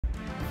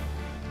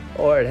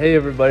Alright, hey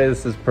everybody,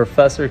 this is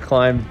Professor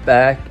Klein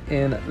back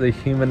in the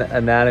Human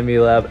Anatomy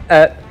Lab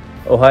at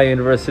Ohio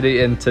University,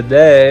 and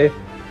today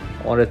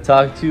I want to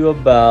talk to you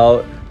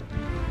about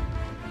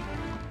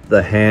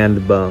the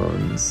hand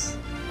bones.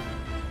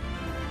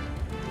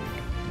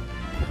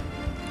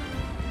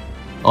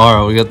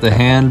 Alright, we got the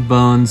hand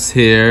bones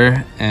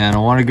here, and I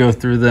want to go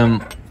through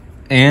them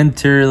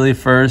anteriorly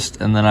first,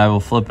 and then I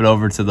will flip it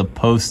over to the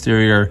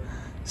posterior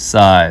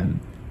side.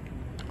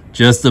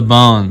 Just the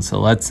bones, so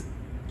let's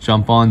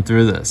jump on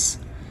through this.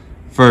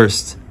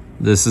 First,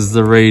 this is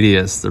the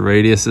radius. The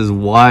radius is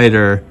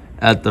wider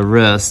at the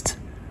wrist,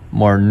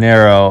 more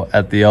narrow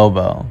at the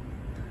elbow.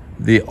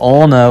 The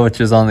ulna,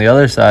 which is on the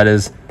other side,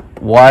 is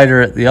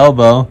wider at the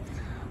elbow,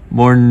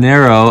 more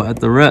narrow at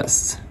the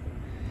wrist.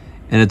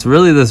 And it's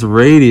really this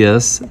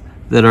radius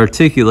that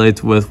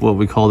articulates with what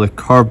we call the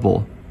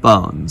carpal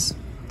bones.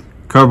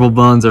 Carpal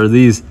bones are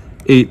these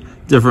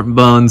 8 different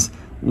bones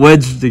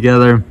wedged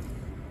together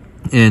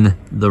in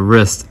the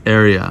wrist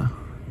area.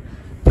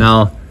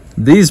 Now,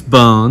 these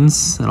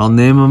bones, and I'll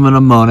name them in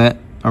a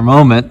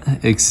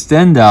moment,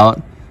 extend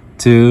out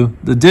to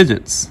the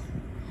digits.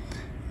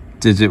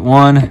 Digit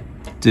 1,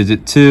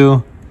 digit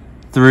 2,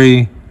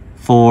 3,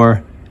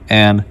 4,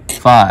 and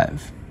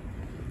 5.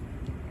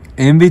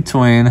 In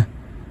between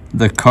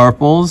the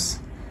carpals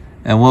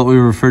and what we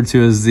refer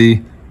to as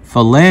the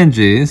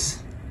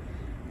phalanges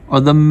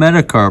are the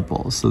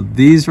metacarpals. So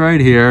these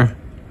right here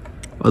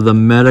are the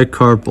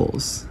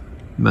metacarpals.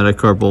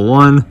 Metacarpal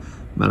 1,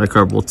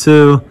 metacarpal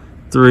 2,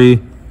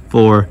 3,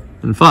 4,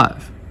 and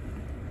 5.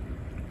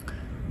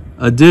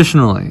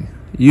 Additionally,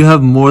 you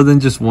have more than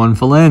just one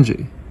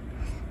phalange.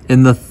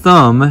 In the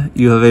thumb,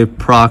 you have a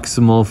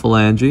proximal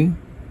phalange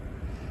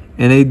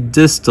and a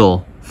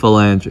distal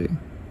phalange,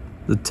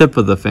 the tip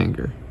of the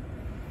finger.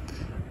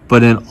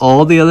 But in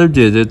all the other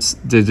digits,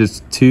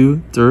 digits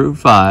 2 through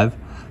 5,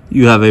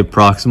 you have a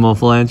proximal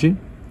phalange,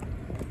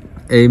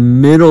 a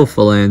middle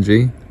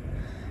phalange,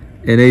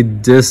 and a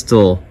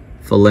distal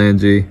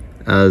phalange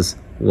as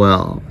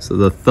well. So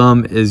the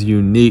thumb is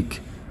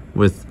unique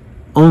with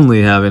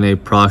only having a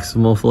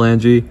proximal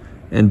phalange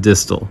and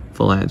distal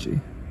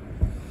phalange.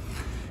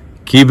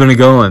 Keeping it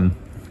going,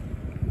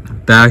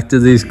 back to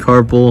these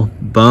carpal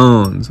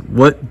bones.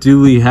 What do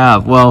we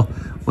have? Well,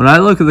 when I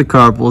look at the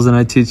carpals and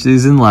I teach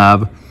these in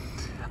lab,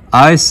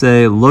 I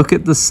say look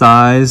at the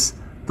size,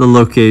 the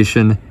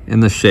location,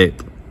 and the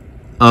shape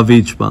of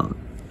each bone.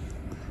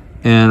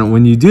 And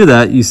when you do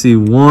that, you see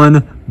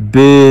one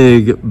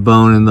big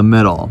bone in the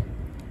middle.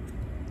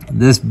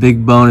 This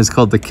big bone is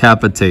called the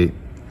capitate.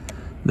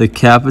 The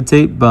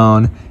capitate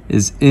bone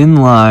is in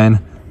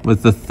line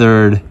with the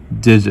 3rd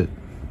digit.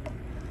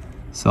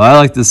 So I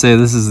like to say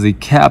this is the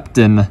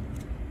captain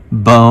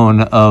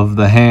bone of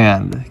the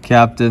hand.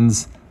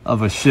 Captains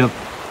of a ship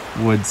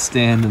would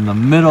stand in the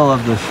middle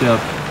of the ship,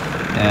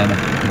 and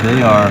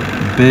they are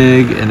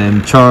big and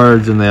in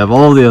charge, and they have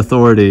all the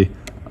authority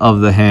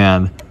of the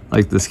hand,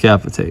 like this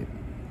capitate.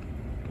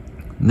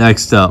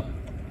 Next up,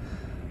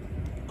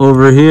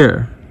 over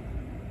here,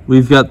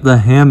 we've got the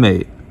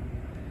hamate.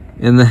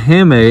 And the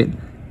hamate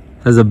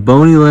has a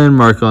bony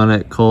landmark on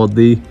it called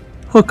the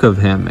hook of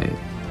hamate.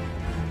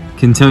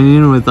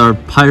 Continuing with our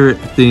pirate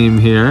theme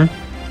here,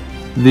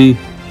 the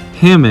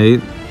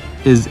hamate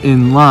is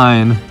in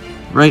line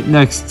right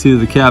next to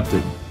the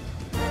captain.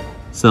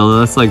 So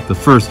that's like the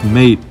first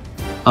mate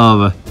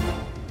of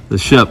the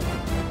ship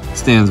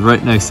stands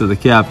right next to the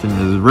captain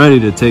and is ready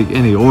to take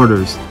any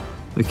orders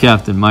the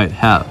captain might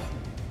have.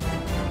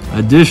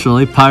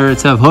 Additionally,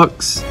 pirates have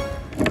hooks.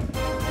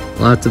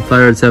 Lots of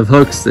pirates have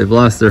hooks. They've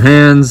lost their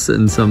hands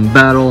in some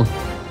battle.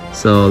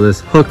 So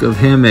this hook of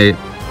hamate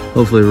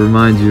hopefully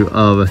reminds you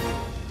of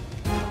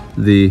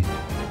the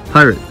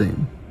pirate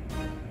theme.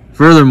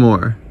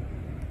 Furthermore,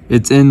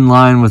 it's in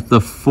line with the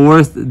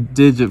 4th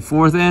digit,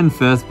 4th and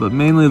 5th, but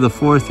mainly the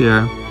 4th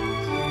here.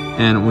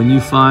 And when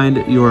you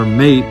find your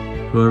mate,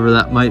 whoever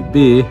that might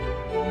be,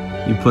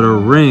 you put a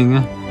ring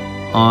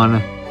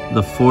on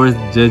the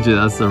 4th digit.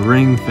 That's the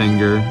ring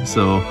finger.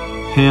 So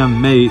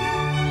hamate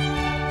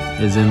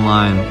is in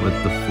line with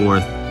the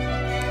 4th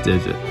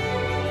digit.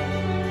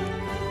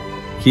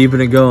 Keeping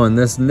it going.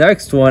 This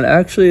next one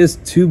actually is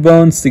 2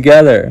 bones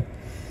together.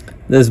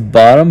 This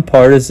bottom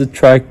part is the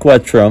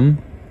triquetrum,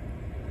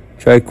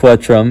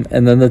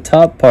 and then the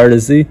top part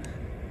is the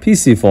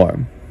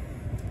pisiform.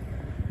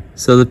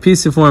 So the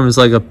pisiform is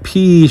like a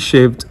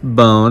P-shaped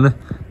bone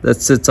that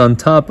sits on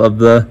top of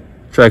the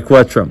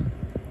triquetrum,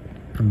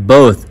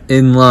 both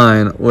in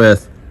line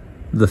with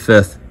the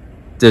 5th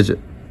digit.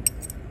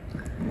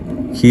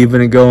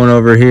 Keeping it going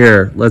over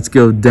here. Let's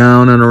go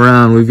down and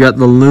around. We've got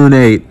the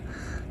lunate.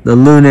 The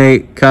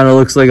lunate kind of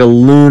looks like a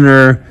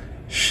lunar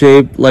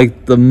shape,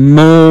 like the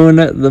moon,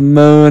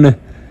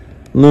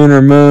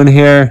 lunar moon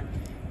here.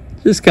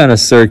 Just kind of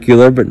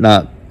circular, but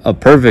not a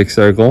perfect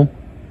circle.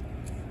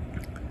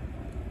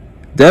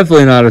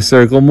 Definitely not a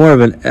circle, more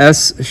of an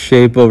S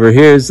shape over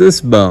here is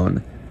this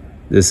bone.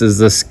 This is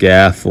the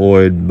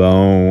scaphoid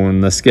bone.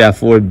 The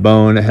scaphoid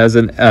bone has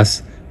an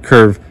S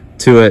curve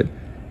to it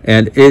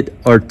and it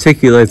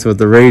articulates with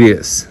the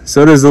radius.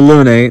 So does the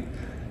lunate.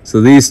 So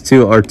these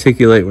two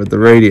articulate with the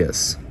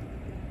radius.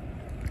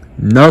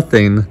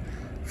 Nothing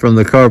from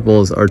the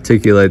carpals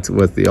articulates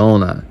with the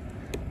ulna.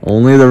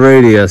 Only the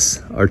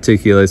radius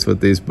articulates with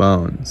these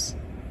bones.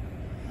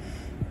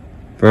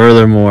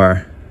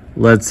 Furthermore,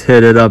 let's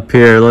hit it up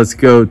here. Let's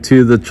go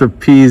to the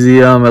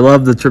trapezium. I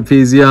love the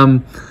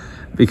trapezium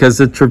because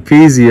the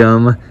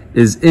trapezium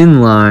is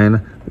in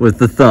line with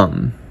the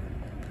thumb.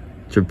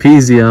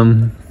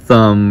 Trapezium,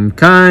 thumb,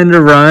 kind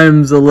of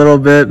rhymes a little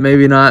bit,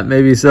 maybe not,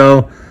 maybe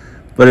so,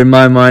 but in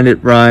my mind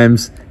it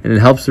rhymes, and it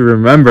helps you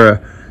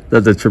remember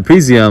that the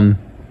trapezium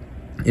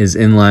is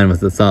in line with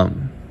the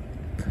thumb.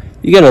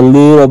 You get a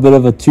little bit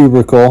of a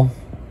tubercle.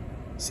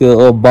 See that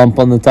little bump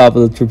on the top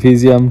of the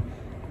trapezium?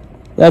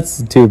 That's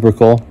the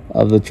tubercle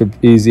of the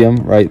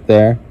trapezium right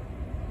there.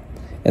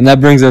 And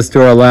that brings us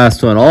to our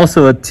last one,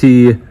 also a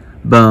T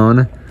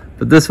bone,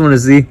 but this one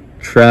is the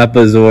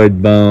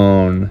trapezoid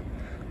bone.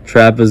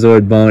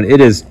 Trapezoid bone.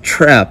 It is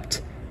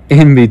trapped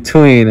in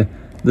between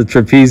the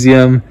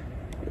trapezium,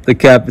 the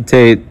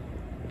capitate,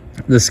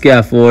 the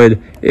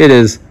scaphoid. It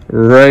is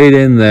right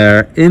in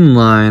there, in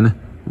line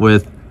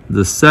with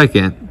the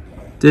second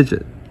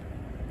digit.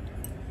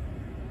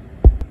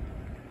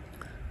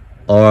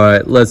 All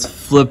right, let's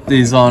flip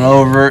these on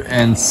over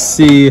and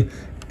see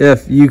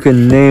if you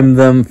can name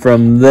them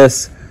from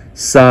this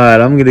side.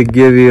 I'm going to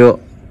give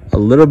you a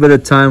little bit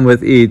of time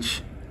with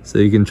each so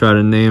you can try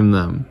to name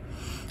them.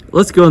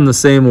 Let's go in the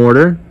same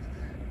order,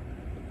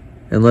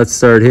 and let's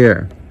start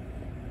here.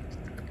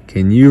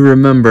 Can you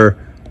remember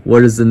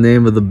what is the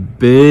name of the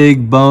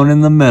big bone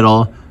in the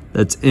middle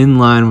that's in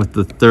line with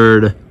the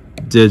third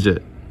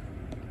digit?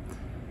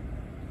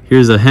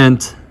 Here's a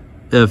hint.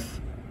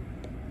 If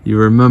you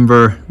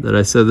remember that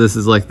I said this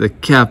is like the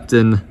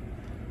captain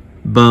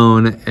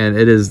bone, and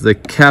it is the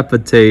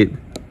capitate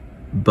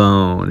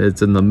bone.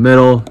 It's in the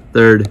middle,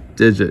 third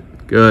digit.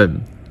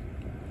 Good.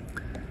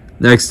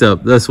 Next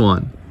up, this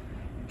one.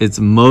 It's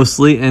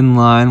mostly in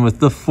line with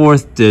the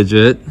fourth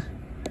digit.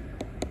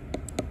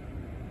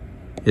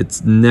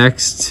 It's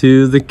next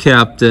to the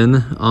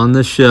captain on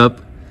the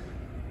ship,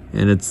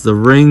 and it's the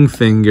ring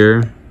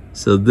finger.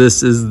 So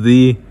this is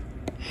the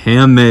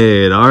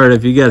hamate. All right,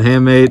 if you got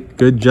hamate,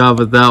 good job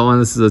with that one.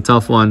 This is a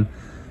tough one.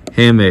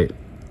 Hamate.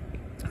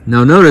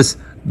 Now notice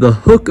the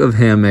hook of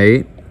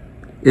hamate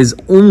is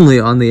only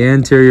on the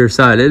anterior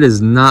side. It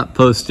is not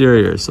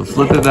posterior. So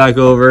flip it back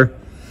over.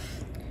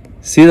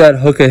 See that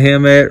hook of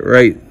hamate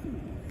right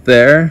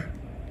there?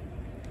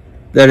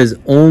 That is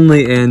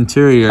only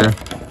anterior.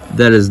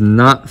 That is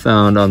not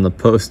found on the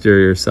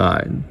posterior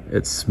side.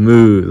 It's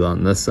smooth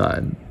on this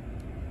side.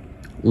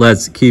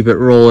 Let's keep it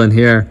rolling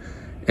here.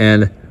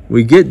 And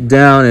we get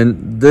down,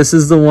 and this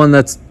is the one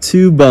that's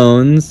two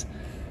bones.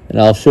 And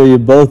I'll show you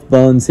both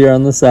bones here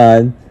on the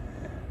side.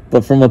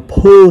 But from a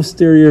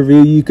posterior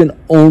view, you can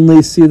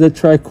only see the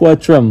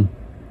triquetrum.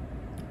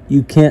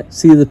 You can't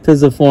see the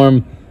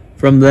pisiform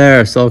from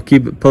there. So I'll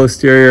keep it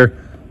posterior.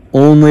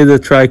 Only the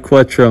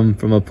triquetrum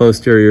from a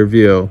posterior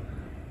view,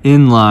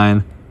 in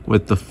line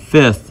with the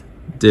fifth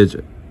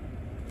digit.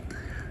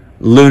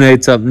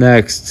 Lunate's up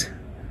next.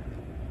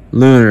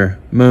 Lunar,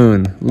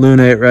 moon,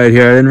 lunate right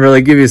here. I didn't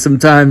really give you some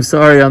time.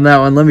 Sorry on that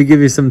one. Let me give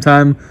you some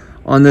time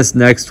on this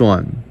next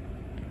one.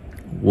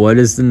 What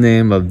is the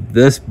name of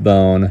this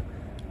bone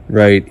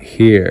right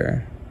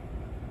here?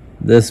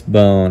 This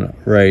bone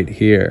right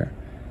here.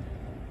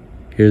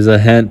 Here's a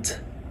hint.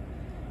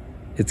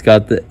 It's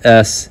got the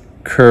S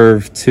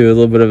curve too, a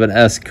little bit of an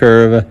S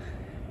curve.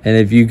 And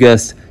if you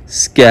guessed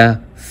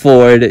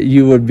scaphoid,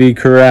 you would be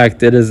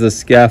correct. It is the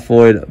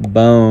scaphoid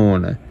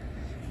bone.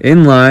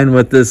 In line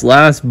with this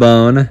last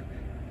bone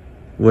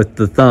with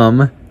the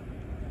thumb.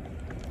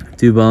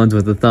 Two bones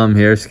with the thumb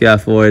here,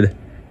 scaphoid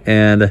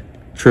and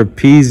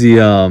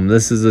trapezium.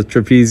 This is a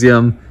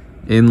trapezium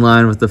in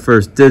line with the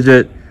first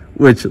digit,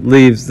 which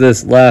leaves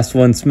this last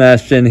one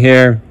smashed in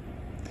here.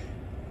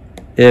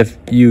 If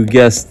you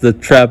guessed the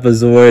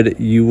trapezoid,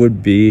 you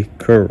would be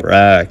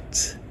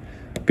correct.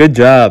 Good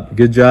job,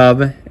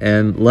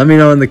 and let me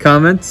know in the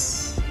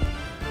comments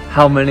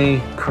how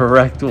many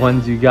correct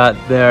ones you got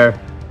there.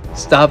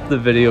 Stop the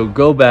video,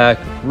 go back,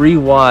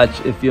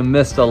 rewatch. If you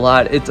missed a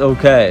lot, it's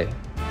okay.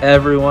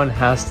 Everyone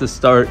has to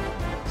start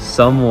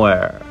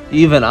somewhere.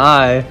 Even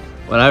I,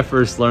 when I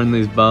first learned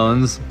these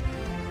bones,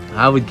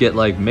 I would get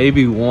like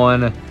maybe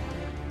one,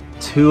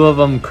 two of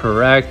them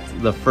correct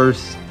the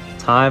first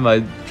time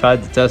I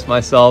tried to test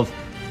myself,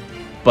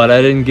 but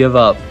I didn't give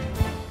up.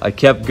 I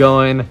kept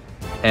going,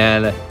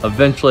 and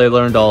eventually I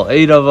learned all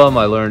 8 of them.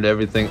 I learned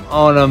everything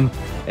on them,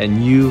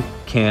 and you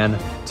can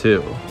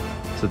too.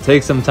 So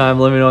take some time,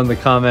 let me know in the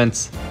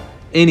comments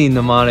any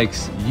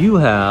mnemonics you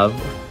have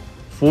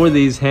for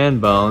these hand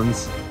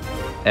bones,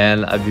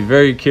 and I'd be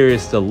very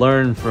curious to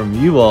learn from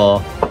you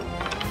all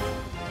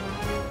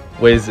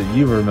ways that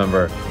you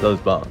remember those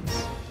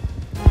bones.